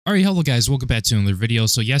Alright, hello guys, welcome back to another video.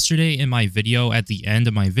 So yesterday in my video, at the end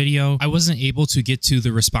of my video, I wasn't able to get to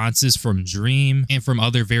the responses from Dream and from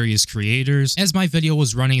other various creators as my video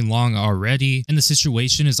was running long already and the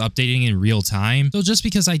situation is updating in real time. So just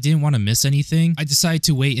because I didn't want to miss anything, I decided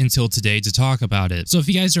to wait until today to talk about it. So if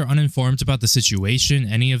you guys are uninformed about the situation,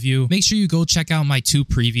 any of you, make sure you go check out my two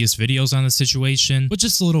previous videos on the situation. But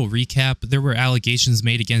just a little recap, there were allegations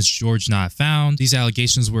made against GeorgeNotFound. These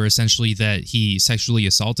allegations were essentially that he sexually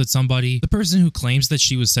assaulted somebody. The person who claims that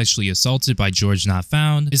she was sexually assaulted by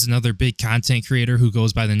GeorgeNotFound is another big content creator who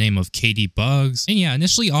goes by the name of Caitibugzz. And yeah,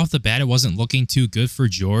 initially off the bat, it wasn't looking too good for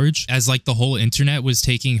George, as like the whole internet was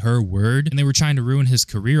taking her word and they were trying to ruin his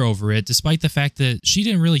career over it, despite the fact that she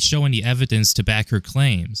didn't really show any evidence to back her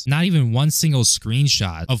claims. Not even one single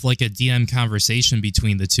screenshot of like a DM conversation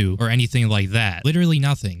between the two or anything like that. Literally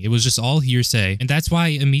nothing. It was just all hearsay. And that's why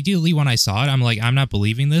immediately when I saw it, I'm like, I'm not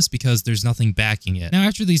believing this because there's nothing backing it. Now,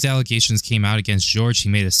 after these allegations came out against George, he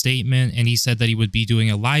made a statement and he said that he would be doing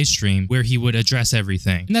a live stream where he would address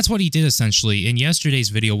everything. And that's what he did essentially. In yesterday's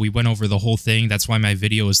video, we went over the whole thing. That's why my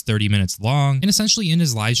video is 30 minutes long. And essentially in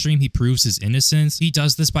his live stream, he proves his innocence. He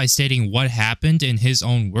does this by stating what happened in his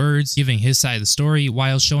own words, giving his side of the story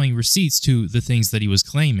while showing receipts to the things that he was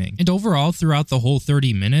claiming. And overall, throughout the whole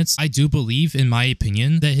 30 minutes, I do believe, in my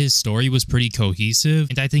opinion, that his story was pretty cohesive.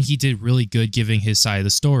 And I think he did really good giving his side of the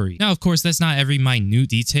story. Now, of course, that's not every minute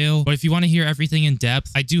detail, but if you want to hear everything in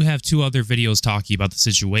depth, I do have two other videos talking about the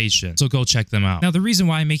situation, so go check them out. Now, the reason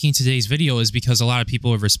why I'm making today's video is because a lot of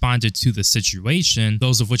people have responded to the situation,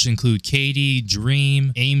 those of which include Caiti,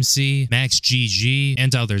 Dream, AMC, Max GG,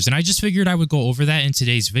 and others, and I just figured I would go over that in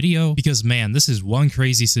today's video because, man, this is one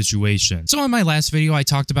crazy situation. So in my last video, I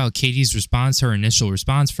talked about Caiti's response, her initial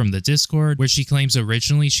response from the Discord, where she claims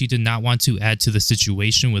originally she did not want to add to the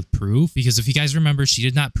situation with proof, because if you guys remember, she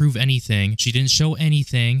did not prove anything, she didn't show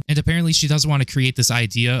anything, and apparently she doesn't want to create this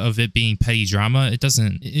idea of it being petty drama.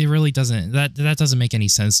 It really doesn't, that doesn't make any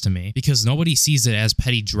sense to me because nobody sees it as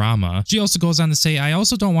petty drama. She also goes on to say, I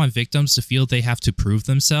also don't want victims to feel they have to prove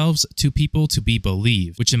themselves to people to be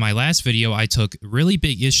believed, which in my last video, I took really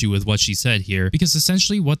big issue with what she said here, because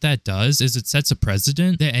essentially what that does is it sets a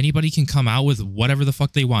precedent that anybody can come out with whatever the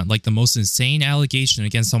fuck they want, like the most insane allegation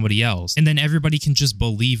against somebody else, and then everybody can just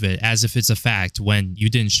believe it as if it's a fact when you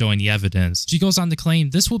didn't show any evidence. She goes on to claim,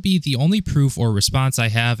 this will be the only proof or response I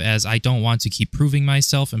have, as I don't want to keep proving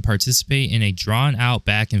myself and participate in a drawn out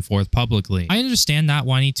back and forth publicly. I understand not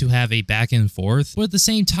wanting to have a back and forth, but at the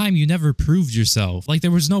same time, you never proved yourself. Like,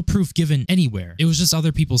 there was no proof given anywhere. It was just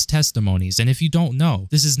other people's testimonies. And if you don't know,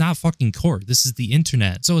 this is not fucking court. This is the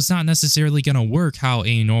internet. So it's not necessarily gonna work how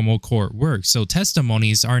a normal court works. So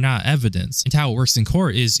testimonies are not evidence. And how it works in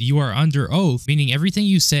court is you are under oath, meaning everything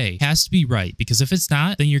you say has to be right, because if it's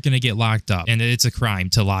not, then you're gonna get locked up and it's a crime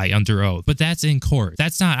to lie under oath. But that's in court.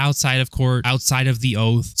 That's not outside of court, outside of the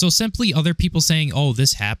oath. So simply other people saying, oh,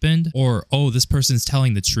 this happened, or oh, this person's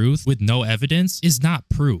telling the truth with no evidence is not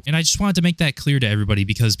proof. And I just wanted to make that clear to everybody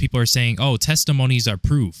because people are saying, oh, testimonies are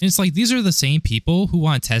proof. And it's like, these are the same people who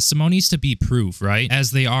want testimonies to be proof, right?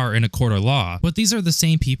 As they are in a court of law. But these are the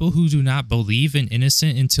same people who do not believe in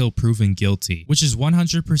innocent until proven guilty, which is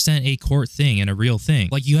 100% a court thing and a real thing.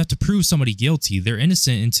 Like, you have to prove somebody guilty. They're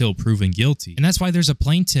innocent until proven guilty. And that's why there's a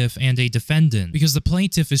plaintiff and a defendant, because the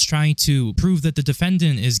plaintiff is trying to prove that the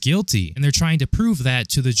defendant is guilty, and they're trying to prove that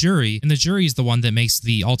to the jury, and the jury is the one that makes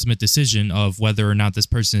the ultimate decision of whether or not this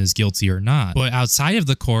person is guilty or not. But outside of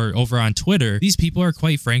the court, over on Twitter, these people are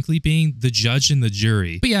quite frankly being the judge and the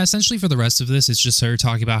jury. But yeah, essentially for the rest of this, it's just her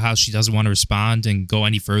talking about how she doesn't want to respond and go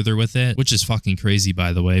any further with it, which is fucking crazy,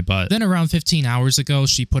 by the way. But then around 15 hours ago,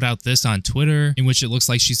 she put out this on Twitter, in which it looks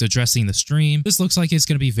like she's addressing the stream. This looks like it's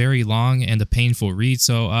going to be very long and a painful read,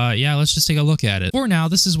 so yeah, let's just take a look at it. For now,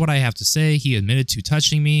 this is what I have to say. He admitted to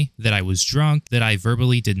touching me, that I was drunk, that I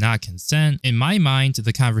verbally did not consent. In my mind,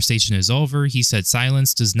 the conversation is over. He said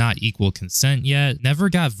silence does not equal consent yet. Never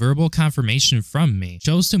got verbal confirmation from me.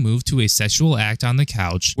 Chose to move to a sexual act on the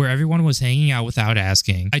couch where everyone was hanging out without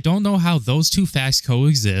asking. I don't know how those two facts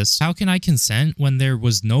coexist. How can I consent when there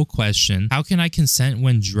was no question? How can I consent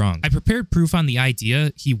when drunk? I prepared proof on the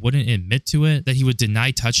idea he wouldn't admit to it, that he would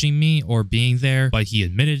deny touching me or being there, but he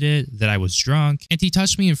admitted it, that I was drunk, and he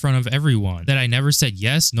touched me in front of everyone, that I never said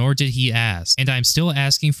yes, nor did he ask, and I'm still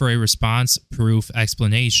asking for a response, proof,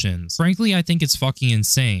 explanations. Frankly, I think it's fucking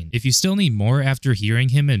insane. If you still need more after hearing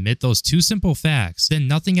him admit those two simple facts, then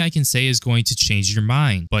nothing I can say is going to change your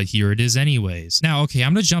mind, but here it is anyways. Now, okay,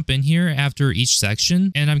 I'm gonna jump in here after each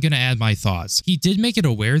section, and I'm gonna add my thoughts. He did make it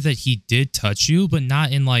aware that he did touch you, but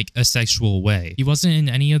not in like a sexual way. He wasn't in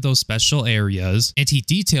any of those special areas, and he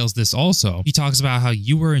details this also. He talks about how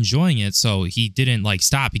you were enjoying it, so he didn't like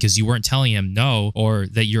stop because you weren't telling him no or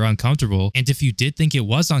that you're uncomfortable. And if you did think it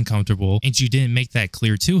was uncomfortable and you didn't make that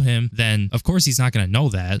clear to him, then of course he's not going to know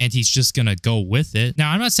that and he's just going to go with it.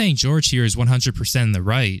 Now, I'm not saying George here is 100% in the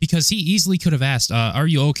right, because he easily could have asked, are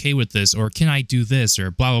you okay with this? Or can I do this?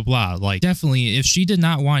 Or blah, blah, blah. Like, definitely, if she did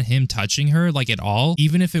not want him touching her, like, at all,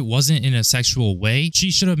 even if it wasn't in a sexual way,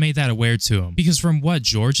 she should have made that aware to him. Because from what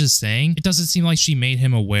George is saying, it doesn't seem like she made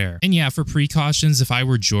him aware. And yeah, for precautions, if I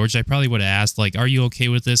were George, I probably would have asked, like, are you okay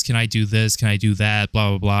with this? Can I do this? Can I do that? Blah,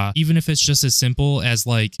 blah, blah. Even if it's just as simple as,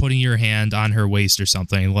 like, putting your hand on her waist or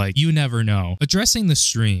something. Like, you never know. Addressing the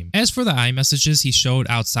stream. As for the iMessages he showed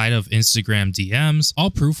outside of Instagram DMs,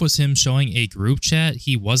 all proof was him showing a group chat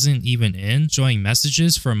he wasn't even in, showing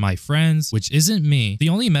messages from my friends, which isn't me. The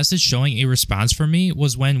only message showing a response from me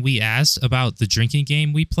was when we asked about the drinking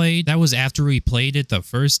game we played. That was after we played it the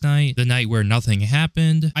first night, the night where nothing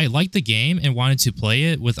happened. I liked the game and wanted to play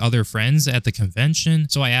it with other friends at the convention,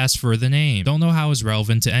 so I asked for the name. Don't know how it's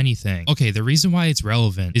relevant to anything. Okay, the reason why it's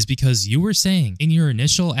relevant is because you were saying in your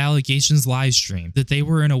initial allegations live stream that they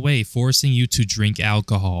were in a way forcing you to drink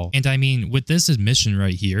alcohol. And I mean, with this admission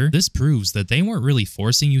right here, this proves that they weren't really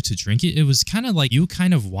forcing you to drink it. It was kind of like you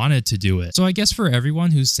kind of wanted to do it. So I guess for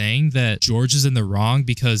everyone who's saying that George is in the wrong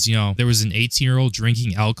because, you know, there was an 18-year-old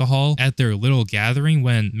drinking alcohol at their little gathering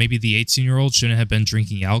when maybe the 18-year-old shouldn't have been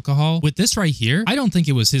drinking alcohol, with this right here, I don't think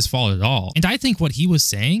it was his fault at all. And I think what he was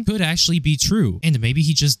saying could actually be true. And maybe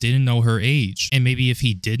he just didn't know her age. And maybe if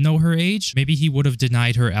he did know her age, maybe he would have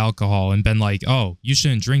denied her alcohol and been like, oh, you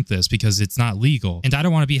shouldn't drink this because it's not legal. And I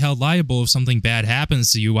don't want to be held liable if something bad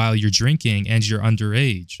happens to you while you're drinking and you're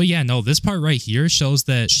underage. But yeah, no, this part right here shows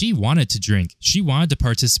that she wanted to drink. She wanted to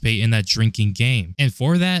participate in that drinking game. And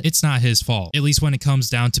for that, it's not his fault. At least when it comes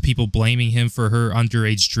down to people blaming him for her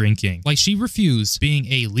underage drinking. Like, she refused, being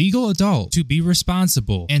a legal adult, to be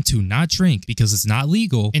responsible and to not drink because it's not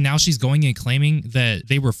legal. And now she's going and claiming that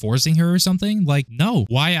they were forcing her or something. Like, no.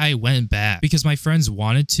 Why I went back? Because my friends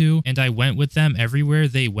wanted to, and I went with them everywhere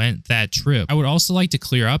they went that trip. I would also like to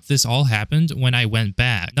clear up, this all happened when I went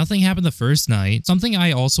back. Nothing happened the first night. Something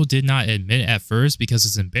I also did not admit at first because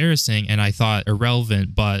it's embarrassing and I thought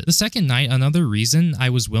irrelevant. But the second night, another reason I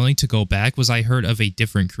was willing to go back was I heard of a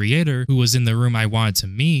different creator who was in the room I wanted to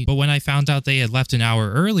meet. But when I found out they had left an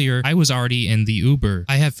hour earlier, I was already in the Uber.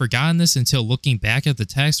 I had forgotten this until looking back at the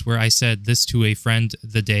text where I said this to a friend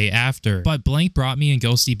the day after. But Blank brought me and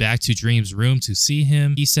Ghosty back to Dream's room to see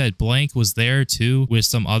him. He said Blank was there too with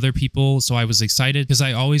some other people, so I was excited because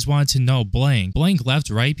I always wanted to know Blank. Blank left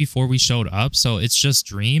right before we showed up, so it's just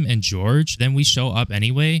Dream and George. Then we show up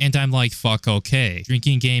anyway, and I'm like, fuck, okay.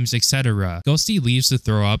 Drinking games, etc. Ghosty leaves to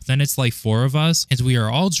throw up, then it's like 4 of us, and we are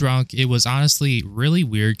all drunk. It was honestly really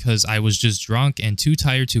weird because I was just drunk and too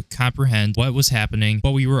tired to comprehend what was happening,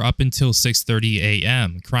 but we were up until 6:30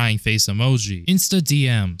 a.m. Crying face emoji. Insta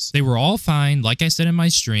DMs. They were all fine, like I said in my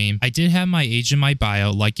stream. I did have my age in my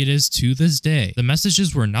bio like it is to this day. The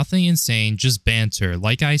messages were nothing insane, just banter.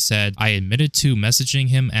 Like I said, I admitted to messaging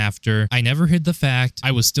him after. I never hid the fact.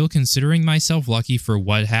 I was still considering myself lucky for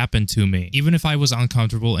what happened to me, even if I was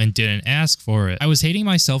uncomfortable and didn't ask for it. I was hating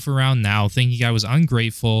myself around now, thinking I was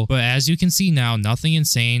ungrateful, but as you can see now, nothing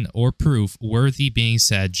insane or proof worthy being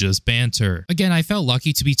said, just banter. Again, I felt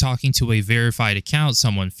lucky to be talking to a verified account,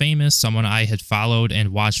 someone famous, someone I had followed and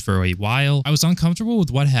watched for a while. I was uncomfortable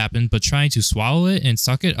with what happened, but trying to swallow it and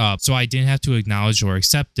suck it up so I didn't have to acknowledge or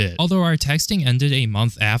accept it. Although our texting ended a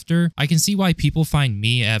month after, I can see why people find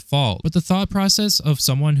me at fault. But the thought process of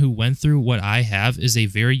someone who went through what I have is a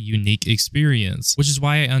very unique experience, which is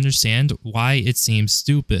why I understand why it seems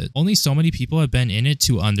stupid. Only so many people have been in it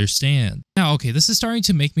to understand. Now, okay, this is starting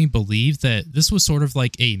to make me believe that this was sort of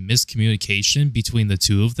like a miscommunication between the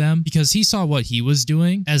two of them, because he saw what he was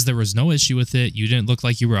doing, as there was no issue with it. You didn't look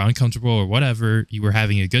like you were uncomfortable or whatever. You were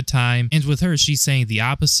having a good time. And with her, she's saying the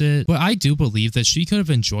opposite. But I do believe that she could have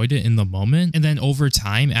enjoyed it in the moment. And then over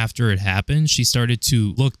time, after it happened, she started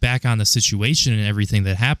to look back on the situation and everything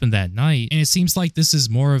that happened that night. And it seems like this is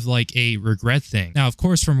more of like a regret thing. Now, of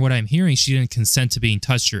course, from what I'm hearing, she didn't consent to being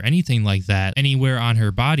touched or anything like that anywhere on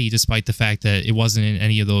her body, despite the fact that it wasn't in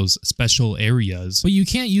any of those special areas. But you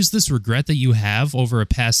can't use this regret that you have over a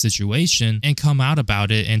past situation and come out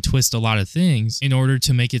about it and twist a lot of things in order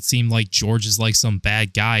to make it seem like George is like some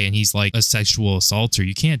bad guy and he's like a sexual assaulter.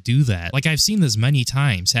 You can't do that. Like, I've seen this many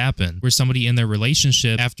times happen where somebody in their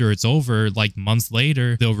relationship, after it's over, like months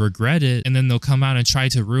later, they'll regret it and then they'll come out and try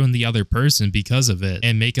to ruin the other person because of it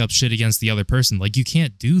and make up shit against the other person. Like, you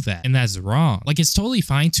can't do that, and that's wrong. Like, it's totally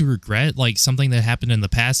fine to regret like something that happened in the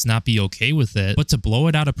past, not be okay with it, but to blow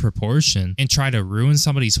it out of proportion and try to ruin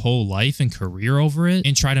somebody's whole life and career over it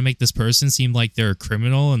and try to make this person seem like they're a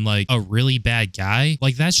criminal and like a really bad guy,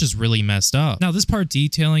 like that's just really messed up. Now, this part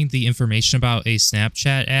detailing the information about a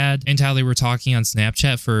Snapchat ad and how they were talking on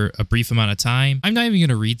Snapchat for a brief amount of time, I'm not even going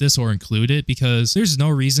to read this or include it because there's no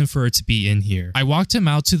reason for it to be in here. I walked him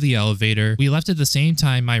out to the elevator. We left at the same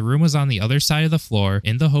time. My room was on the other side of the floor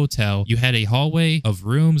in the hotel. You had a hallway of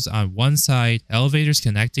rooms on one side, elevators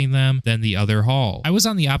connecting them, then the other hall. I was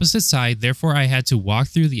on the opposite side, therefore I had to walk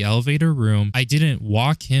through the elevator room. I didn't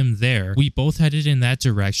walk him there. We both headed in that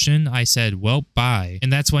direction. I said, well, bye.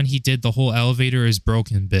 And that's when he did the whole elevator is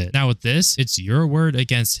broken bit. Now with this, it's your word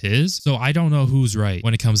against his, so I don't know who's right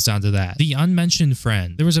when it comes down to that. The unmentioned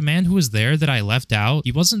friend. There was a man who was there that I left out.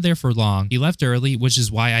 He wasn't there for long. He left early, which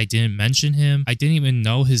is why I didn't mention him. I didn't even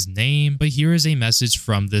know his name, but here is a message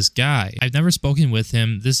from this guy. I've never spoken with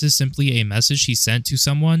him. This is simply a message he sent to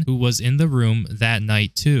someone who was in the room that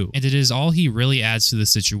night too. And it is all he really adds to the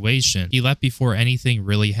situation. He left before anything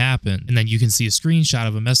really happened. And then you can see a screenshot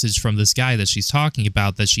of a message from this guy that she's talking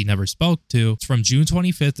about that she never spoke to. It's from June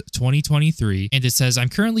 25th, 2023. And it says, I'm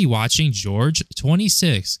currently watching George,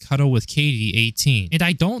 26, cuddle with Caiti, 18. And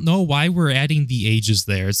I don't know why we're adding the ages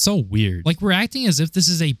there. It's so weird. Like we're acting as if this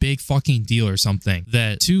is a big fucking deal or something,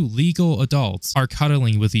 that two legal adults are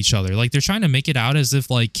cuddling with each other. Like they're trying to make it out as if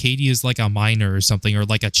like Caiti is like a minor or something, or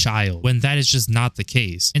like a child, when that is just not the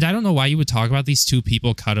case. And I don't know why you would talk about these two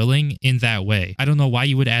people cuddling in that way. I don't know why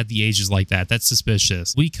you would add the ages like that. That's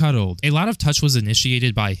suspicious. We cuddled. A lot of touch was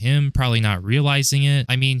initiated by him, probably not realizing it.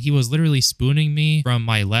 I mean, he was literally spooning me from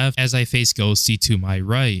my left as I faced Ghosty to my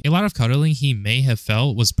right. A lot of cuddling he may have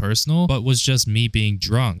felt was personal, but was just me being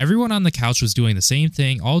drunk. Everyone on the couch was doing the same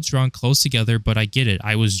thing, all drunk, close together, but I get it.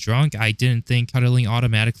 I was drunk. I didn't think cuddling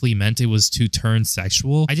automatically meant it was to turn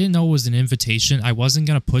sexual. I didn't know it was an invitation. I wasn't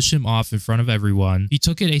gonna push him off in front of everyone. He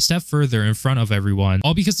took it a step further in front of everyone,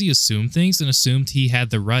 all because he assumed things and assumed he had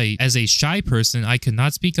the right. As a shy person, I could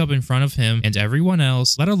not speak up in front of him and everyone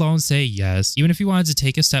else, let alone say yes. Even if he wanted to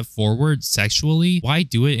take a step forward sexually, why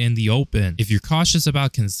do it in the open? If you're cautious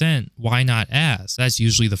about consent, why not ask? That's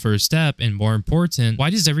usually the first step, and more important, why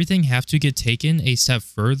does everything have to get taken a step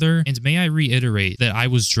further? And may I reiterate that I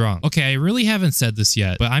was drunk. Okay, I really haven't said this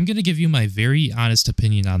yet, but I'm gonna give you my very honest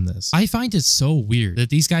opinion on this. I find it so weird that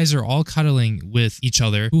these guys are all cuddling with each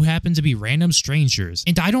other who happen to be random strangers,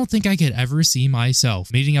 and I don't think I could ever see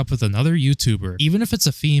myself meeting up with another YouTuber, even if it's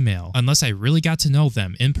a female, unless I really got to know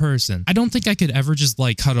them in person. I don't think I could ever just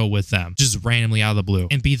like cuddle with them, just randomly out of the blue,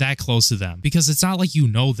 and be that close to them, because it's not like you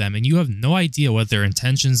know them and you have no idea what their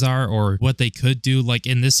intentions are or what they could do. Like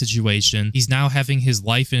in this situation, he's now having his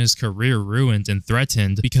life and his career ruined and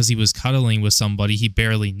threatened because he was cuddling with somebody he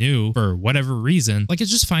barely knew for whatever reason. Like I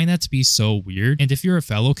just find that to be so weird. And if you're a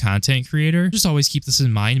fellow content creator, just always keep this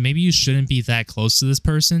in mind. Maybe you shouldn't be that close to this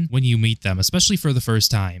person when you meet them, especially for the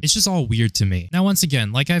first time. It's just all weird to me. Now, once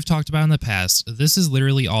again, like I've talked about in the past, this is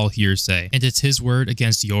literally all hearsay, and it's his word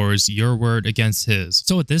against yours, your word against his.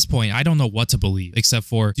 So at this point, I don't know what to believe, except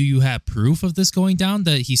for, do you have proof of this going down,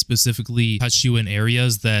 that he specifically touched you in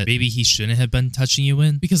areas that maybe he shouldn't have been touching you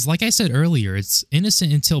in? Because like I said earlier, it's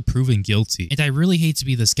innocent until proven guilty. And I really hate to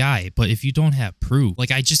be this guy, but if you don't have proof,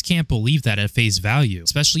 like I just can't believe that at face value,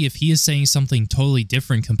 especially if he is saying something totally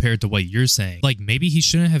different compared to what you're saying. Like maybe he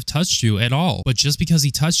shouldn't have touched you at all, but just because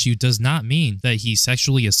he touched you does not mean that he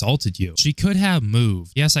sexually assaulted you. She could have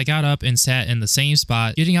moved. Yes, I got up and sat in the same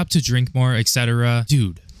spot, getting up to drink more, etc.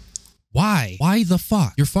 Dude. Why? Why the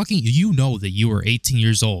fuck? You know that you were 18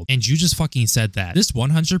 years old and you just fucking said that. This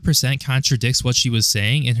 100% contradicts what she was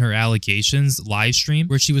saying in her allegations live stream,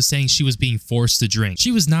 where she was saying she was being forced to drink.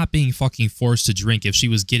 She was not being fucking forced to drink if she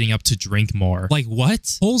was getting up to drink more. Like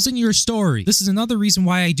what? Holes in your story. This is another reason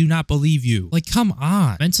why I do not believe you. Like come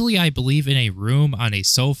on. Mentally, I believe in a room on a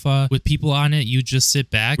sofa with people on it. You just sit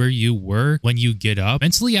back where you were when you get up.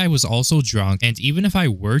 Mentally, I was also drunk, and even if I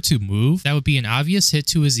were to move, that would be an obvious hit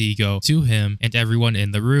to his ego, to him and everyone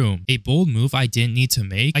in the room. A bold move I didn't need to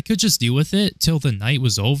make. I could just deal with it till the night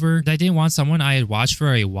was over. And I didn't want someone I had watched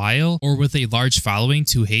for a while or with a large following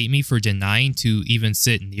to hate me for denying to even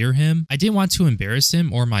sit near him. I didn't want to embarrass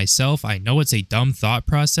him or myself. I know it's a dumb thought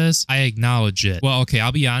process. I acknowledge it. Well, okay,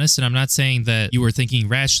 I'll be honest, and I'm not saying that you were thinking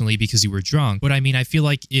rationally because you were drunk, but I mean, I feel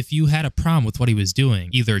like if you had a problem with what he was doing,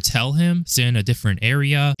 either tell him, sit in a different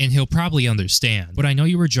area, and he'll probably understand. But I know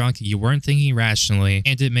you were drunk, you weren't thinking rationally,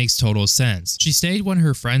 and it makes total total sense. She stayed when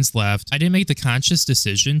her friends left. I didn't make the conscious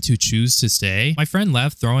decision to choose to stay. My friend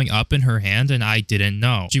left throwing up in her hand and I didn't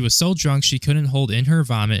know. She was so drunk she couldn't hold in her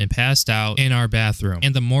vomit and passed out in our bathroom.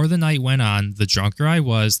 And the more the night went on, the drunker I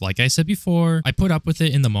was. Like I said before, I put up with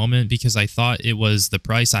it in the moment because I thought it was the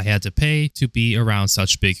price I had to pay to be around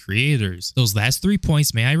such big creators. Those last 3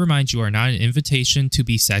 points, may I remind you, are not an invitation to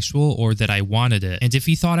be sexual or that I wanted it. And if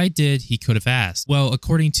he thought I did, he could have asked. Well,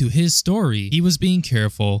 according to his story, he was being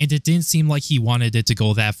careful and it didn't seem like he wanted it to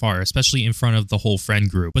go that far, especially in front of the whole friend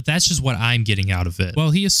group. But that's just what I'm getting out of it.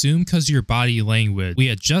 Well, he assumed because your body language. We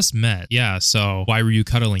had just met. Yeah, so why were you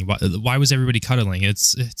cuddling? Why was everybody cuddling?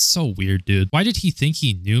 It's so weird, dude. Why did he think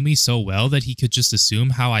he knew me so well that he could just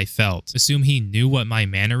assume how I felt? Assume he knew what my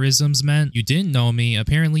mannerisms meant? You didn't know me.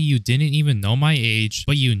 Apparently you didn't even know my age,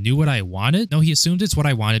 but you knew what I wanted? No, he assumed it's what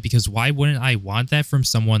I wanted because why wouldn't I want that from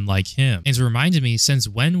someone like him? And it reminded me, since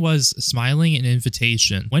when was smiling an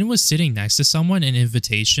invitation? When was sitting next to someone an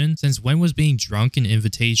invitation? Since when was being drunk an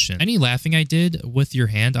invitation? Any laughing I did with your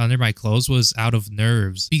hand under my clothes was out of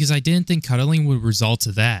nerves because I didn't think cuddling would result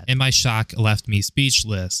to that. And my shock left me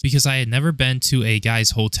speechless because I had never been to a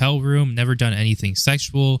guy's hotel room, never done anything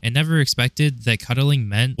sexual, and never expected that cuddling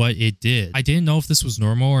meant what it did. I didn't know if this was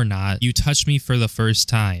normal or not. You touched me for the first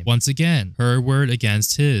time. Once again, her word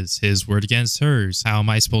against his word against hers. How am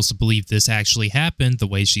I supposed to believe this actually happened the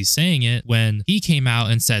way she's saying it when he came out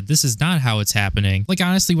and said this is not how it's happening? Like,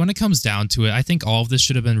 honestly, when it comes down to it, I think all of this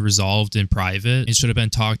should have been resolved in private. It should have been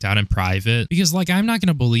talked out in private because, like, I'm not going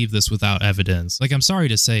to believe this without evidence. Like, I'm sorry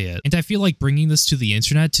to say it. And I feel like bringing this to the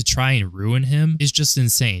internet to try and ruin him is just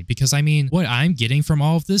insane because, I mean, what I'm getting from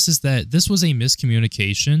all of this is that this was a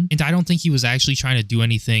miscommunication and I don't think he was actually trying to do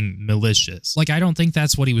anything malicious. Like, I don't think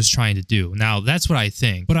that's what he was trying to do. Now, that's what I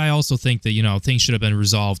think, but I also think that, you know, things should have been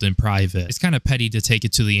resolved in private. It's kind of petty to take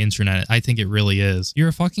it to the internet. I think it really is. You're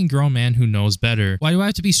a fucking grown man who knows better. Why do I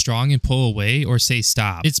have to be strong and pull away or say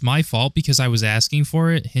stop? It's my fault because I was asking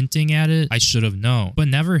for it, hinting at it. I should have known, but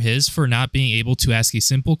never his for not being able to ask a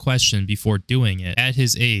simple question before doing it at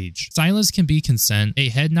his age. Silence can be consent. A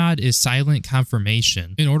head nod is silent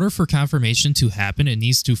confirmation. In order for confirmation to happen, it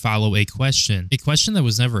needs to follow a question that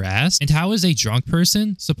was never asked. And how is a drunk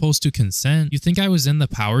person supposed to consent? You think I was in the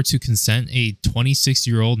power to consent a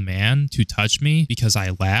 26-year-old man to touch me because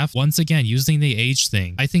I laughed? Once again, using the age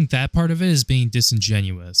thing. I think that part of it is being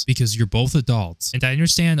disingenuous because you're both adults. And I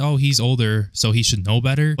understand, oh, he's older, so he should know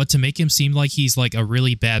better. But to make him seem like he's like a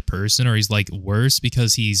really bad person or he's like worse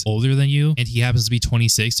because he's older than you and he happens to be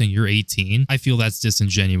 26 and you're 18, I feel that's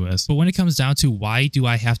disingenuous. But when it comes down to why do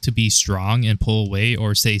I have to be strong and pull away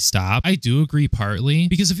or say stop, I do agree partly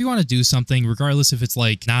because if you want to do something, regardless if it's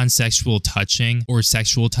like non-sexual touching or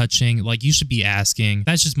sexual touching, like you should be asking.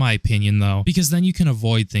 That's just my opinion though, because then you can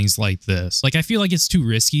avoid things like this. Like I feel like it's too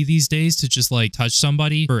risky these days to just like touch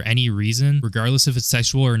somebody for any reason, regardless if it's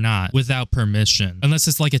sexual or not, without permission, unless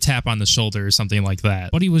it's like a tap on the shoulder or something like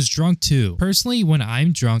that. But he was drunk too. Personally, when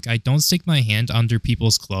I'm drunk, I don't stick my hand under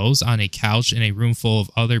people's clothes on a couch in a room full of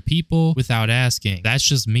other people without asking. That's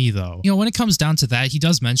just me though. You know, when it comes down to that, he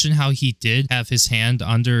does mention how he did have his hand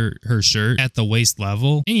under her shirt at the waist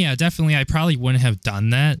level. And yeah, definitely I probably wouldn't have done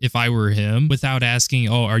that if I were him without asking,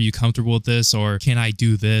 oh, are you comfortable with this or can I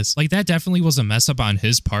do this? Like that definitely was a mess up on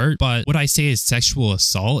his part, but would I say is sexual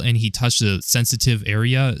assault and he touched a sensitive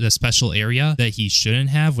area, the special area that he shouldn't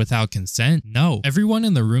have without consent? No. Everyone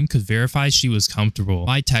in the room could verify she was comfortable.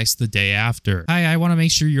 My text the day after. Hi, I want to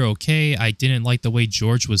make sure you're okay. I didn't like the way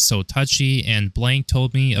George was so touchy and blank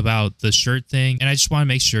told me about the shirt thing and I just want to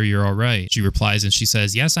make sure you're all right. She replies and she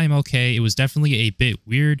says, yes, I'm okay. It was definitely a bit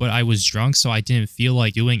weird, but I was drunk so I didn't feel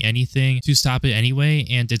like doing anything to stop it anyway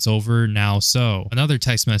and it's over now. So another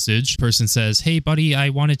text message, person says, hey buddy, I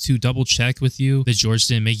wanted to double check with you that George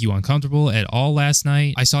didn't make you uncomfortable at all last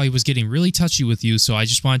night. I saw he was getting really touchy with you, so I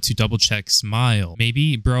just wanted to double check. Smile.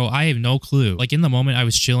 Maybe, bro, I have no clue. Like in the moment I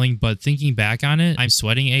was chilling, but thinking back on it, I'm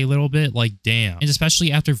sweating a little bit, like damn. And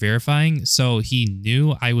especially after verifying, so he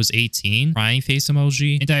knew I was 18, crying face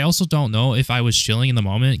emoji. And I also don't know if I was chilling in the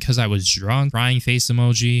moment because I was drunk, crying face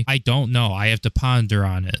emoji. I don't know. I have to ponder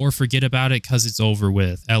on it or forget about it because it's over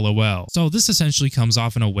with, lol. So this essentially comes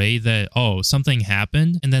off in a way that, oh, something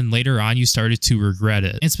happened and then later on you started to regret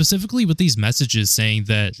it. And specifically with these messages saying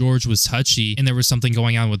that George was touchy and there was something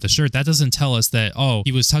going on with the shirt, that doesn't tell us that, oh,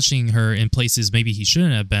 he was touching her in places maybe he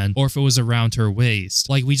shouldn't have been, or if it was around her waist.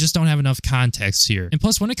 Like, we just don't have enough context here. And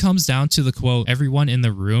plus, when it comes down to the quote, everyone in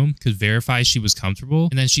the room could verify she was comfortable,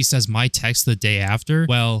 and then she says my text the day after,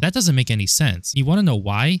 well, that doesn't make any sense. You want to know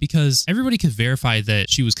why? Because everybody could verify that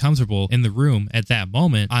she was comfortable in the room at that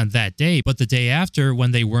moment on that day, but the day after,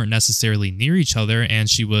 when they weren't necessarily near each other other and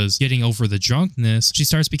she was getting over the drunkenness, she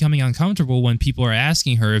starts becoming uncomfortable when people are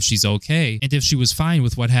asking her if she's okay and if she was fine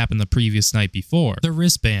with what happened the previous night before. The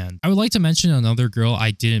wristband. I would like to mention another girl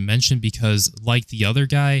I didn't mention because, like the other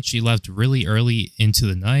guy, she left really early into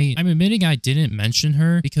the night. I'm admitting I didn't mention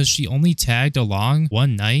her because she only tagged along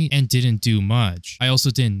one night and didn't do much. I also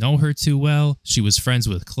didn't know her too well. She was friends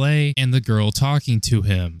with Clay and the girl talking to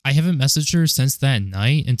him. I haven't messaged her since that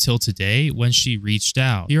night until today when she reached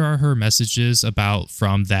out. Here are her messages about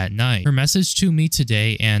from that night. Her message to me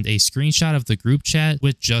today and a screenshot of the group chat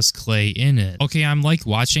with just Clay in it. Okay, I'm like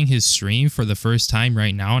watching his stream for the first time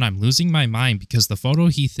right now and I'm losing my mind because the photo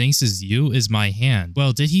he thinks is you is my hand.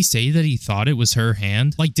 Well, did he say that he thought it was her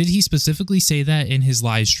hand? Like, did he specifically say that in his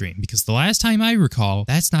live stream? Because the last time I recall,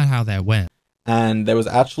 that's not how that went. And there was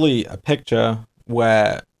actually a picture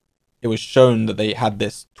where it was shown that they had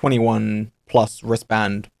this 21 plus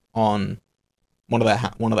wristband on one of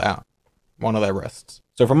their wrists.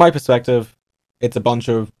 So from my perspective, it's a bunch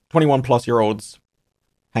of 21 plus year olds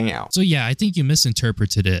hanging out. So yeah, I think you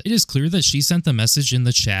misinterpreted it. It is clear that she sent the message in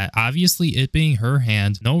the chat, obviously it being her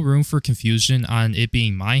hand, no room for confusion on it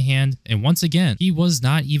being my hand, and once again, he was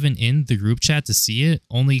not even in the group chat to see it,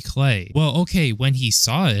 only Clay. Well, okay, when he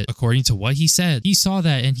saw it, according to what he said, he saw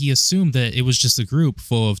that and he assumed that it was just a group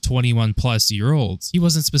full of 21 plus year olds. He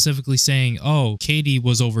wasn't specifically saying, oh, Katie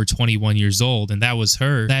was over 21 years old and that was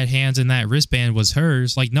her, that hand and that wristband was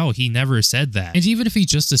hers. Like, no, he never said that. And even if he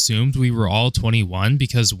just assumed we were all 21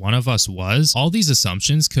 because one of us was, all these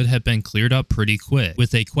assumptions could have been cleared up pretty quick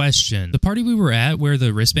with a question. The party we were at where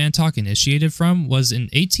the wristband talk initiated from was an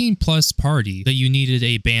 18 plus party that you needed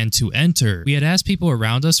a band to enter. We had asked people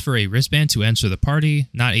around us for a wristband to enter the party,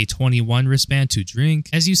 not a 21 wristband to drink.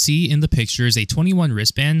 As you see in the pictures, a 21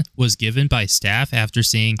 wristband was given by staff after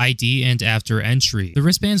seeing ID and after entry. The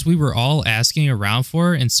wristbands we were all asking around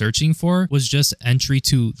for and searching for was just entry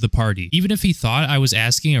to the party. Even if he thought I was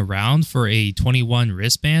asking around for a 21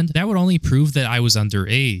 wristband, that would only prove that I was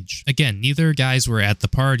underage. Again, neither guys were at the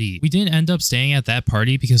party. We didn't end up staying at that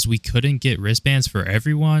party because we couldn't get wristbands for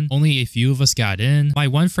everyone. Only a few of us got in. My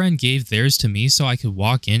one friend gave theirs to me so I could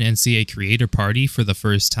walk in and see a creator party for the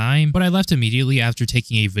first time, but I left immediately after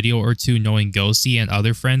taking a video or two knowing Ghosty and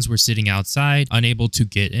other friends were sitting outside, unable to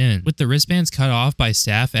get in. With the wristbands cut off by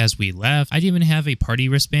staff as we left, I didn't even have a party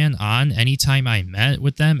wristband on anytime I met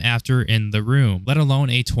with them after in the room, let alone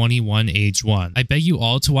a 21 age one. I beg you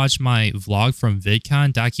all to watch my vlog from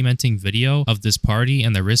VidCon documenting video of this party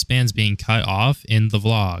and the wristbands being cut off in the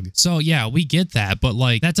vlog. So yeah, we get that, but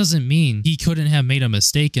like that doesn't mean he couldn't have made a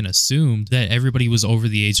mistake and assumed that everybody was over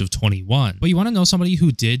the age of 21. But you want to know somebody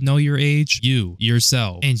who did know your age? You,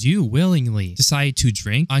 yourself. And you willingly decided to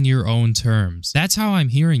drink on your own terms. That's how I'm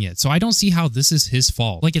hearing it. So I don't see how this is his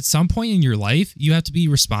fault. Like at some point in your life, you have to be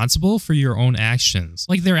responsible for your own actions.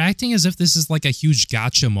 Like they're acting as if this is like a huge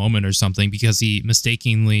gotcha moment or something because he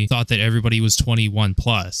mistakenly thought that everybody was 21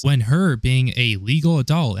 plus, when her being a legal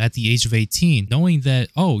adult at the age of 18, knowing that,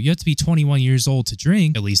 oh, you have to be 21 years old to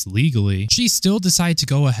drink, at least legally, she still decided to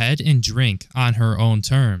go ahead and drink on her own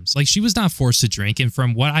terms. Like she was not forced to drink, and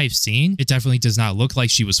from what I've seen, it definitely does not look like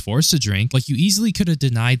she was forced to drink. Like you easily could have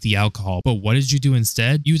denied the alcohol, but what did you do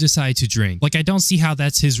instead? You decided to drink. Like I don't see how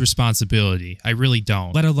that's his responsibility. I really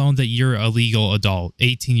don't. Let alone that you're a legal adult,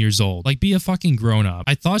 18 years old. Like be a fucking grown up.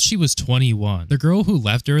 I thought she was 21. The girl who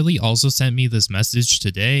left early also sent me this message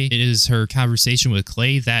today. It is her conversation with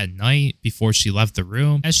Clay that night before she left the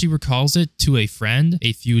room, as she recalls it to a friend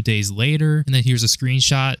a few days later. And then here's a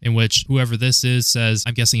screenshot in which whoever this is says,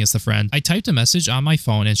 I'm guessing it's the friend. I typed a message on my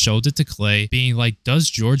phone and showed it to Clay, being like, does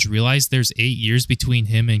George realize there's 8 years between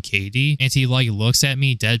him and Katie? And he like looks at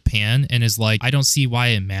me deadpan and is like, I don't see why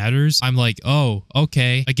it matters. I'm like, oh,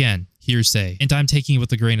 okay. Again, hearsay, and I'm taking it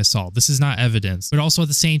with a grain of salt. This is not evidence, but also at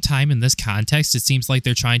the same time in this context, it seems like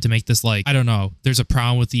they're trying to make this like, I don't know, there's a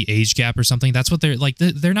problem with the age gap or something. That's what they're like.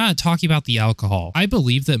 They're not talking about the alcohol. I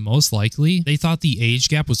believe that most likely they thought the age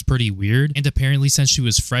gap was pretty weird, and apparently since she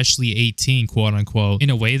was freshly 18, quote unquote, in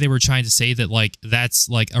a way they were trying to say that like that's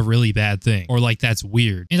like a really bad thing, or like that's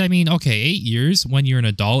weird. And I mean, okay, 8 years when you're an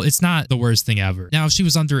adult, it's not the worst thing ever. Now if she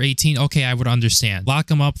was under 18, okay, I would understand. Lock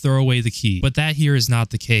him up, throw away the key. But that here is not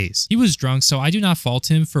the case. He was drunk, so I do not fault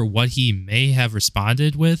him for what he may have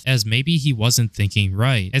responded with, as maybe he wasn't thinking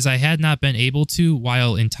right, as I had not been able to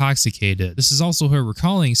while intoxicated. This is also her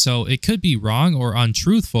recalling, so it could be wrong or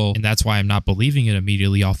untruthful, and that's why I'm not believing it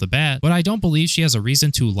immediately off the bat, but I don't believe she has a reason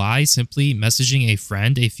to lie simply messaging a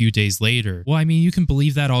friend a few days later. Well, I mean, you can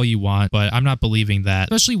believe that all you want, but I'm not believing that,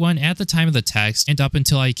 especially when at the time of the text and up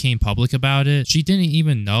until I came public about it, she didn't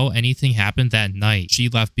even know anything happened that night. She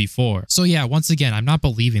left before. So yeah, once again, I'm not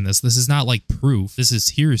believing this. This is not like proof. This is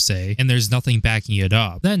hearsay, and there's nothing backing it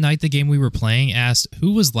up. That night, the game we were playing asked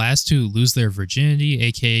who was last to lose their virginity,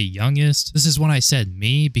 aka youngest. This is when I said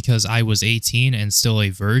me because I was 18 and still a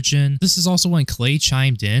virgin. This is also when Clay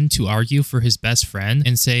chimed in to argue for his best friend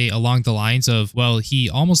and say along the lines of, well, he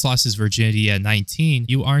almost lost his virginity at 19.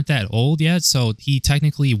 You aren't that old yet, so he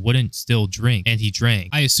technically wouldn't still drink, and he drank.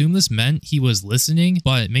 I assume this meant he was listening,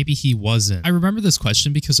 but maybe he wasn't. I remember this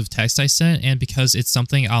question because of text I sent and because it's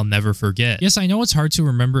something I'll never forget. Yes, I know it's hard to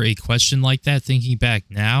remember a question like that thinking back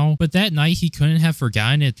now, but that night he couldn't have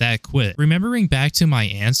forgotten it that quick. Remembering back to my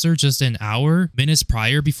answer just an hour, minutes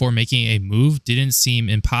prior before making a move didn't seem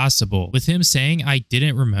impossible. With him saying I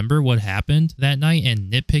didn't remember what happened that night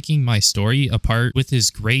and nitpicking my story apart with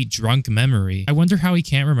his great drunk memory, I wonder how he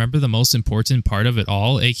can't remember the most important part of it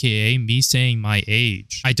all, aka me saying my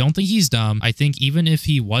age. I don't think he's dumb. I think even if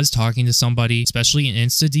he was talking to somebody, especially in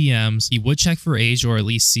Insta DMs, he would check for age or at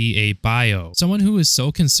least see a bio. Someone who is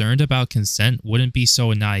so concerned about consent wouldn't be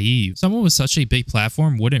so naive. Someone with such a big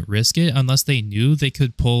platform wouldn't risk it unless they knew they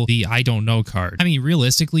could pull the I don't know card. I mean,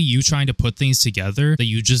 realistically, you trying to put things together that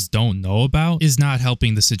you just don't know about is not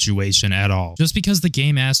helping the situation at all. Just because the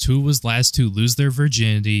game asked who was last to lose their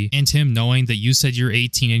virginity and him knowing that you said you're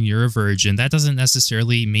 18 and you're a virgin, that doesn't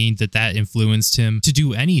necessarily mean that that influenced him to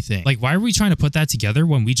do anything. Like, why are we trying to put that together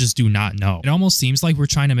when we just do not know? It almost seems like we're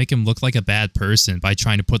trying to make him look like a bad person by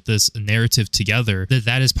trying to put this narrative together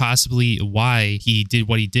that is possibly why he did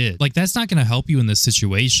what he did. Like, that's not going to help you in this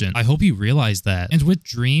situation. I hope you realize that. And with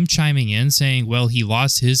Dream chiming in saying, well, he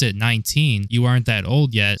lost his at 19, you aren't that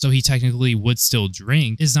old yet, so he technically would still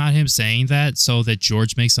drink, is not him saying that so that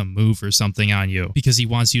George makes a move or something on you because he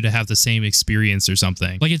wants you to have the same experience or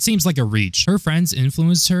something. Like, it seems like a reach. Her friends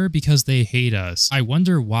influenced her because they hate us. I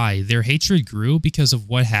wonder why. Their hatred grew because of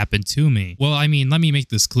what happened to me. Well, I mean, let me make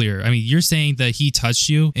this clear. I mean, you're saying that he touched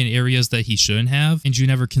you in areas that he shouldn't have, and you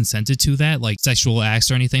never consented to that, like sexual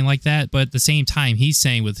acts or anything like that, but at the same time, he's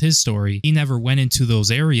saying with his story, he never went into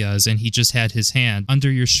those areas and he just had his hand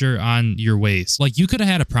under your shirt on your waist. Like, you could have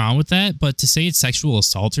had a problem with that, but to say it's sexual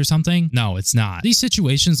assault or something, no, it's not. These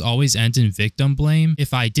situations always end in victim blame.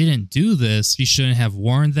 If I didn't do this, she shouldn't have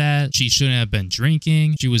worn that. She shouldn't have been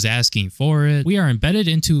drinking. She was asking for it. We are embedded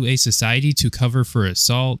into a society to cover for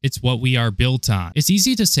assault. It's what we are built on. It's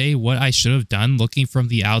easy to say what I should have done looking from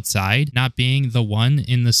the outside, not being the one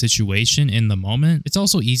in the situation in the moment. It's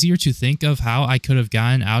also easier to think of how I could have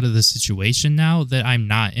gotten out of the situation now that I'm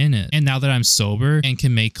not in it, and now that I'm sober and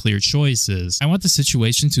can make clear choices. I want the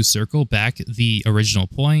situation to circle back the original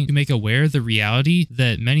point, to make aware the reality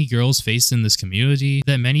that many girls face in this community,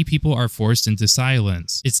 that many people are forced into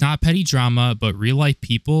silence. It's not petty drama, but real life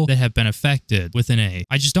people that have been affected with an A.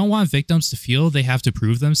 I just don't want victims to feel they have to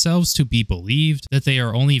prove themselves to be believed, that they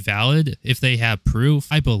are only valid if they have proof.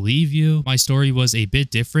 I believe you. My story was a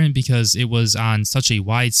bit different because it was on such a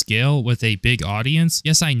wide scale with a big audience.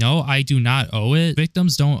 Yes, I know I do not owe it.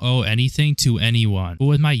 Victims don't owe anything to anyone. But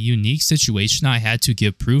with my unique situation, I had to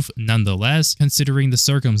give proof nonetheless, considering the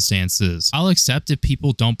circumstances. I'll accept if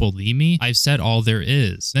people don't believe me. I've said all there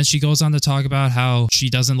is. Then she goes on to talk about how she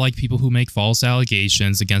doesn't like people who make false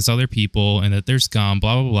allegations against other people and that they're scum,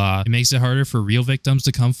 blah, blah, blah. It makes it harder for real victims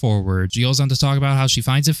to come forward. She goes on to talk about how she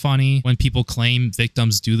finds it funny when people claim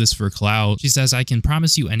victims do this for clout. She says, I can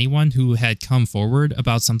promise you anyone who had come forward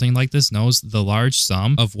about something like this knows the large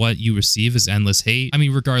sum of what you receive is endless hate. I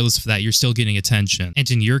mean, regardless of that, you're still getting attention. And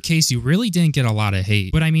in your case, you really didn't get a lot of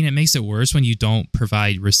hate. But I mean, it makes it worse when you don't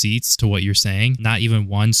provide receipts to what you're saying, not even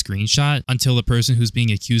one screenshot, until the person who's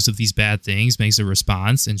being accused of these bad things makes a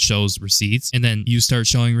response and shows receipts. And then you start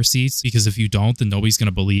showing receipts, because if you don't, then nobody's going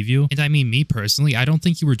to believe you. And I mean, me personally, I don't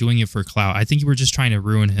think you were doing it for clout. I think you were just trying to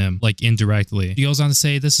ruin him, like indirectly. She goes on to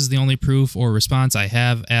say, this is the only proof or response I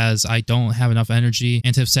have, as I don't have enough energy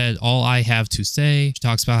and have said all I have to say. She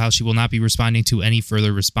talks about how she will not be responding to any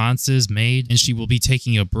further responses made, and she will be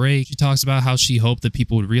taking a break. She talks about how she hoped that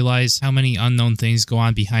people would realize how many unknown things go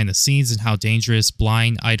on behind the scenes and how dangerous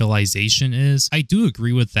blind idolization is. I do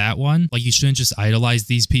agree with that one. Like, you shouldn't just idolize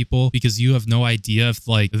these people because you have no idea if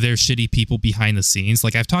like they're shitty people behind the scenes.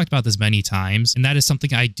 Like, I've talked about this many times, and that is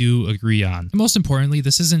something I do agree on. And most importantly,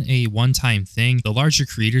 this isn't a one-time thing. The larger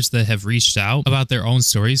creators that have reached out about their own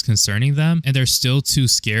stories concerning them, and they're still too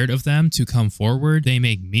scared of them to come forward, they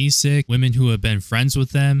make me sick. Women who have been friends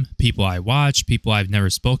with them, people I watch, people I've never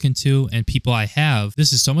spoken to, and people I have.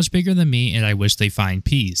 This is so much bigger than me, and I wish they find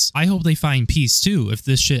peace. I hope they find peace too if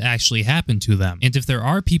this shit actually happened to them. And if there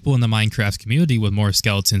are people in the Minecraft community with more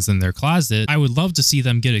skeletons in their closet, I would love to see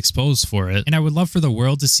them get exposed for it, and I would love for the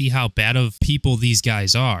world to see how bad of people these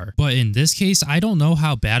guys are. But in this case, I don't know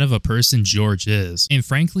how bad of a person George is. And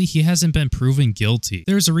frankly, he hasn't been proven guilty.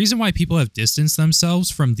 There's a reason why people have distanced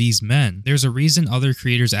themselves from these men. There's a reason other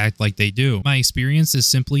creators act like they do. My experience is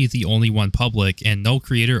simply the only one public, and no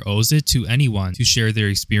creator owes it to anyone to share their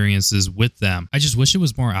experiences with them. I just wish it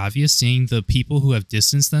was more obvious seeing the people who have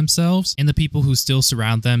distanced themselves and the people who still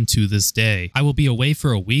surround them to this day. I will be away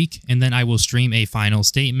for a week, and then I will stream a final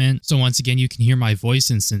statement. So once again, you can hear my voice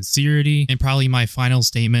in sincerity and probably my final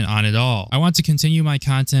statement on it all. I want to continue my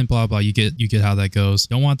content, blah, blah. You get how that goes.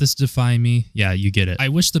 Don't want this to define me. Yeah, you get it. I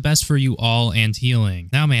wish the best for you all and healing.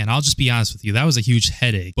 Now, man, I'll just be honest with you. That was a huge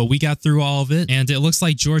headache, but we got through all of it, and it looks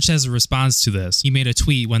like George has a response to this. He made a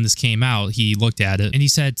tweet when this came out. He looked at it and he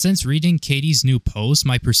said, since reading Caiti's new post,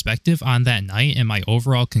 my perspective on that night and my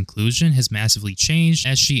overall conclusion has massively changed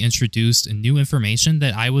as she introduced new information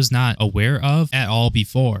that I was not aware of at all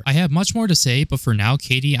before. I have much more to say, but for now,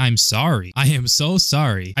 Caiti, I'm sorry. I am so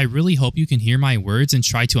sorry. I really hope you can hear my words and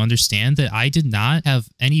try to understand that I did not have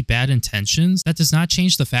any bad intentions. That does not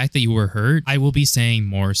change the fact that you were hurt. I will be saying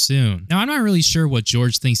more soon. Now, I'm not really sure what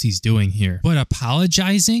George thinks he's doing here, but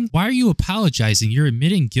apologizing? Why are you apologizing? You're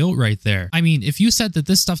admitting guilt right there. I mean, if you said that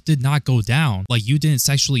this stuff did not go down, like you didn't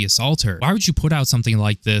sexually assault her, why would you put out something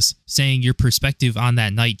like this saying your perspective on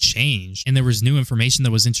that night changed and there was new information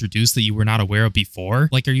that was introduced that you were not aware of before?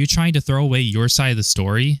 Like, are you trying to throw away your side of the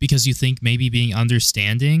story because you think maybe being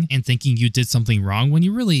understanding and thinking you did something wrong when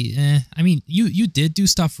you really, I mean, you did do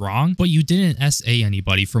stuff wrong, but you didn't SA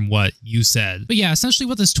anybody from what you said. But yeah, essentially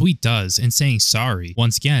what this tweet does in saying sorry,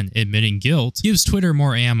 once again, admitting guilt, gives Twitter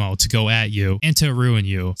more ammo to go at you and to ruin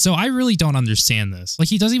you. So I really don't understand this. Like,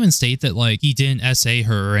 he doesn't even state that like he didn't SA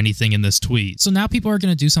her or anything in this tweet. So now people are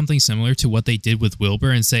going to do something similar to what they did with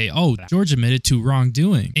Wilbur and say, oh, George admitted to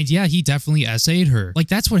wrongdoing. And yeah, he definitely SA'd her. Like,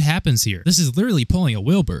 that's what happens here. This is literally pulling a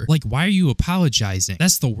Wilbur. Like, why are you apologizing?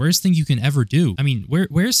 That's the worst thing you can ever do. I mean,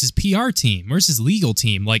 where's his PR team? Where's his legal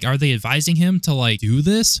team? Like, are they advising him to like do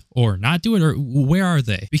this or not do it, or where are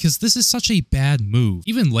they? Because this is such a bad move.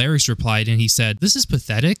 Even Larry's replied and he said, this is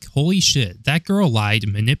pathetic. Holy shit. That girl lied,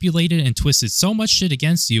 manipulated, and twisted so much shit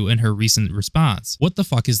against you in her recent response. What the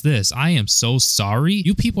fuck is this? I am so sorry.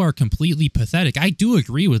 You people are completely pathetic. I do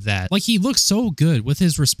agree with that. Like, he looks so good with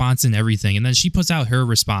his response and everything, and then she puts out her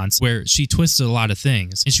response where she twisted a lot of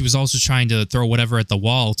things, and she was also trying to throw whatever at the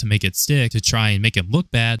wall to make it stick, to try and make him look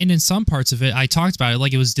bad. And in some parts of it, I talked about it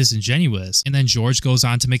like it was disingenuous. And then George goes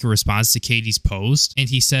on to make a response to Caiti's post, and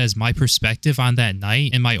he says, my perspective on that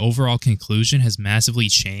night and my overall conclusion has massively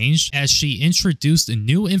changed as she introduced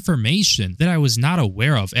new information that I was not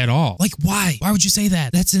aware of at all. Like, why? Why would you say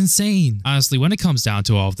that? That's insane. Honestly, when it comes down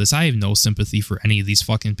to all of this, I have no sympathy for any of these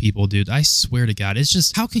fucking people, dude. I swear to God, it's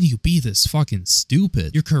just, how can you be this fucking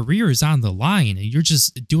stupid? Your career is on the line and you're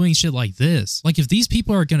just doing shit like this. Like, if these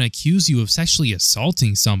people are gonna accuse you of sexually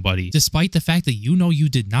assaulting somebody, despite the fact that you know you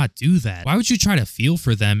did not do that, why would you try to feel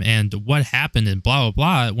for them and what happened and blah,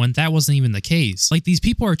 blah, blah, when that wasn't even the case? Like, these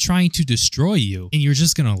people are trying to destroy you and you're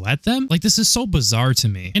just gonna let them? Like, this is so bizarre to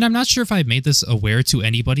me. And I'm not sure if I've made this aware to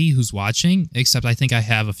anybody who's watching, except I think I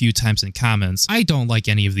have a few times in comments. I don't like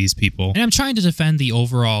any of these people. And I'm trying to defend the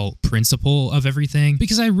overall principle of everything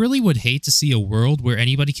because I really would hate to see a world where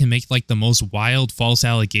anybody can make like the most wild false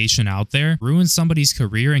allegation out there, ruin somebody's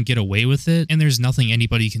career and get away with it, and there's nothing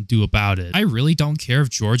anybody can do about it. I really don't care if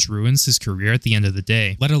George ruins his career at the end of the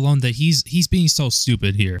day, let alone that he's being so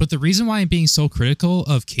stupid here. But the reason why I'm being so critical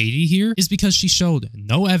of Caiti here is because she showed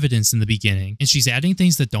no evidence in the beginning, and she's adding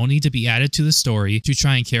things that don't need to be added to the story to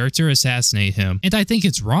try and character assassinate him. And I think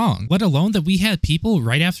it's wrong, let alone that we had people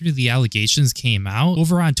right after the allegations came out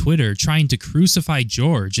over on Twitter trying to crucify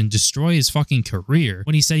George and destroy his fucking career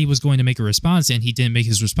when he said he was going to make a response and he didn't make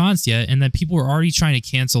his response yet, and then people were already trying to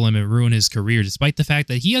cancel him and ruin his career despite the fact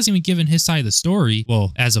that he hasn't even given his side of the story,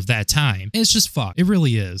 well, as of that time. And it's just fucked. It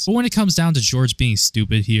really is. But when it comes down to George being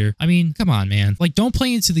stupid here, I mean, come on, man. Like, don't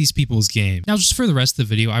play into these people's game. Now, just for the rest of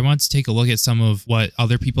the video, I want to take a look at some of what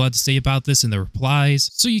other people had to say about this in the replies,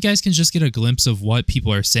 so you guys can just get a glimpse of what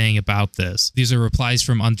people are saying about this. These are replies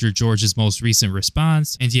from under George's most recent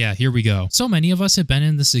response, and yeah, here we go. So many of us have been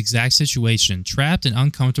in this exact situation, trapped and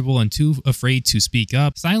uncomfortable and too afraid to speak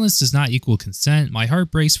up. Silence does not equal consent. My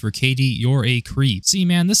heart breaks for Caiti. You're a creep. See,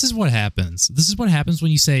 man, this is what happens. This is what happens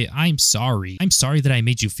when you say, I'm sorry. I'm sorry that I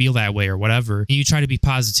made you feel that way or whatever, and you try to be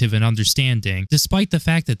positive and understanding, despite the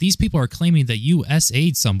fact that these people are claiming that you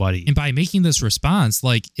SA'd somebody. And by making this response,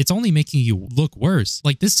 like, it's only making you look worse.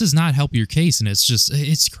 Like, this does not help your case, and it's just,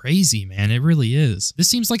 it's crazy, man. It really is. This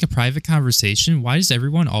seems like a private conversation. Why does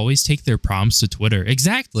everyone always take their problems to Twitter?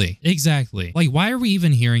 Exactly. Exactly. Like, why are we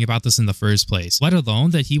even hearing about this in the first place? Let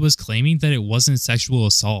alone that he was claiming that it wasn't sexual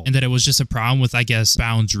assault and that it was just a problem with, I guess,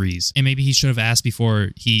 boundaries boundaries. And maybe he should have asked before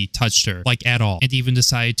he touched her, like at all, and even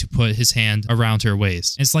decided to put his hand around her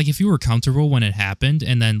waist. It's like if you were comfortable when it happened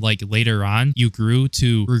and then like later on you grew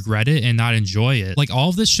to regret it and not enjoy it. Like all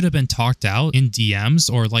of this should have been talked out in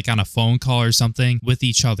DMs or like on a phone call or something with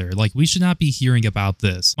each other. Like we should not be hearing about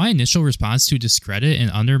this. My initial response to discredit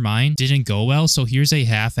and undermine didn't go well, so here's a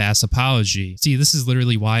half-ass apology. See, this is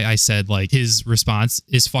literally why I said like his response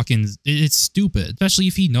is fucking, it's stupid, especially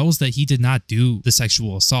if he knows that he did not do the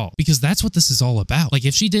sexual assault, because that's what this is all about. Like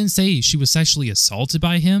if she didn't say she was sexually assaulted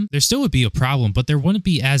by him, there still would be a problem, but there wouldn't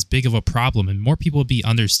be as big of a problem and more people would be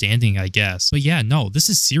understanding, I guess. But yeah, no, this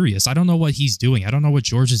is serious. I don't know what he's doing. I don't know what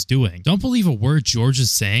George is doing. Don't believe a word George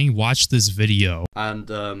is saying. Watch this video. And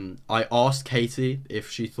I asked Caiti if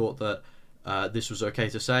she thought that this was okay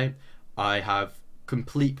to say. I have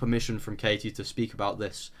complete permission from Caiti to speak about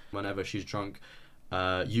this whenever she's drunk.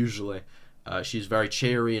 Usually she's very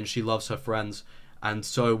cheery and she loves her friends, and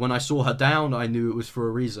so when I saw her down, I knew it was for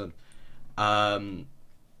a reason. I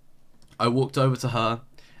walked over to her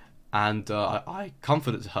and I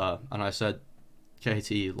comforted her and I said,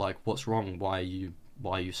 Caiti, like, what's wrong? Why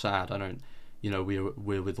are you sad? I don't, you know,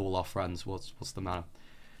 we're with all our friends. What's the matter?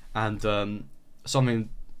 And something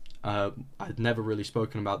I'd never really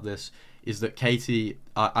spoken about this is that Caiti,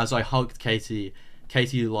 as I hugged Caiti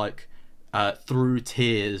like through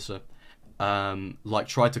tears, like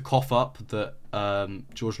tried to cough up that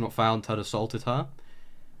GeorgeNotFound had assaulted her,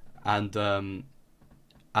 and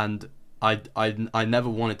I never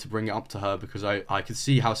wanted to bring it up to her because I could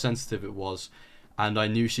see how sensitive it was, and I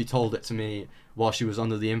knew she told it to me while she was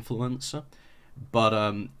under the influence,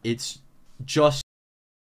 but it's just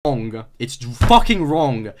wrong. It's fucking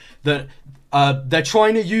wrong that they're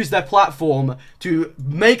trying to use their platform to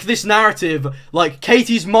make this narrative like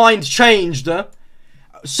Caiti's mind changed.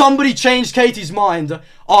 Somebody changed Caiti's mind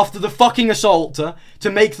after the fucking assault to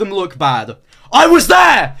make them look bad. I was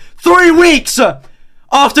there 3 weeks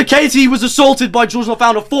after Caiti was assaulted by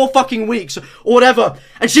GeorgeNotFound, or 4 fucking weeks or whatever,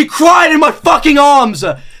 and she cried in my fucking arms.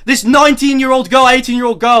 This 19-year-old girl,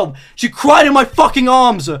 18-year-old girl, she cried in my fucking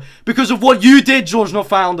arms because of what you did,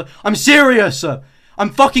 GeorgeNotFound. I'm serious. I'm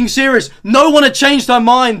fucking serious. No one had changed her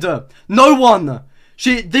mind. No one.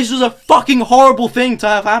 This was a fucking horrible thing to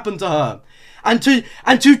have happened to her. And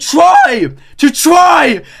to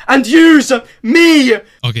try and use me.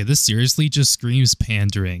 Okay, this seriously just screams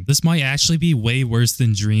pandering. This might actually be way worse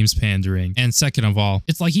than Dream's pandering. And second of all,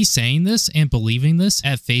 it's like he's saying this and believing this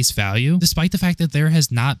at face value, despite the fact that there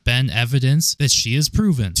has not been evidence that she has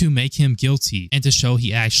proven to make him guilty and to show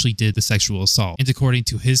he actually did the sexual assault. And according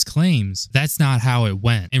to his claims, that's not how it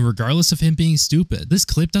went. And regardless of him being stupid, this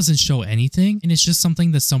clip doesn't show anything, and it's just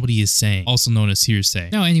something that somebody is saying, also known as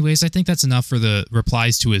hearsay. Now, anyways, I think that's enough for the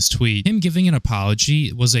replies to his tweet. Him giving an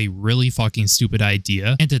apology was a really fucking stupid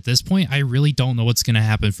idea, and at this point I really don't know what's gonna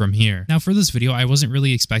happen from here. Now for this video, I wasn't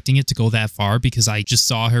really expecting it to go that far because I just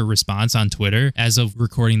saw her response on Twitter as of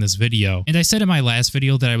recording this video, and I said in my last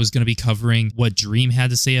video that I was gonna be covering what Dream had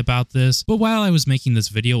to say about this, but while I was making this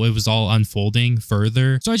video it was all unfolding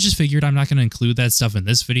further, so I just figured I'm not gonna include that stuff in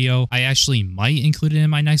this video. I actually might include it in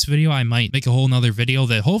my next video. I might make a whole nother video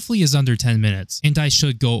that hopefully is under 10 minutes, and I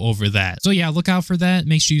should go over that. So yeah, look out for that.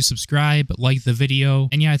 Make sure you subscribe, like the video,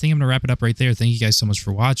 and yeah, I think I'm gonna wrap it up right there. Thank you guys so much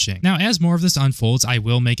for watching. Now, as more of this unfolds, I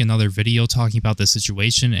will make another video talking about this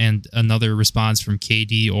situation and another response from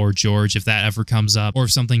KD or George if that ever comes up, or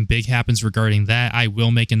if something big happens regarding that, I will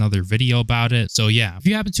make another video about it. So yeah, if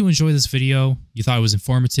you happen to enjoy this video, you thought it was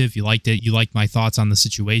informative, you liked it, you liked my thoughts on the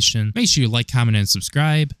situation, make sure you like, comment, and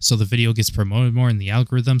subscribe so the video gets promoted more in the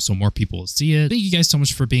algorithm so more people will see it. Thank you guys so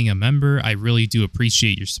much for being a member. I really do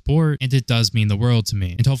appreciate your support, and it does mean the world to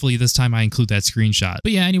me. And hopefully this time I include that screenshot.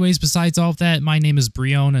 But yeah, anyways, besides all of that, my name is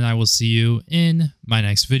Breone, and I will see you in my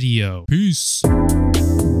next video. Peace.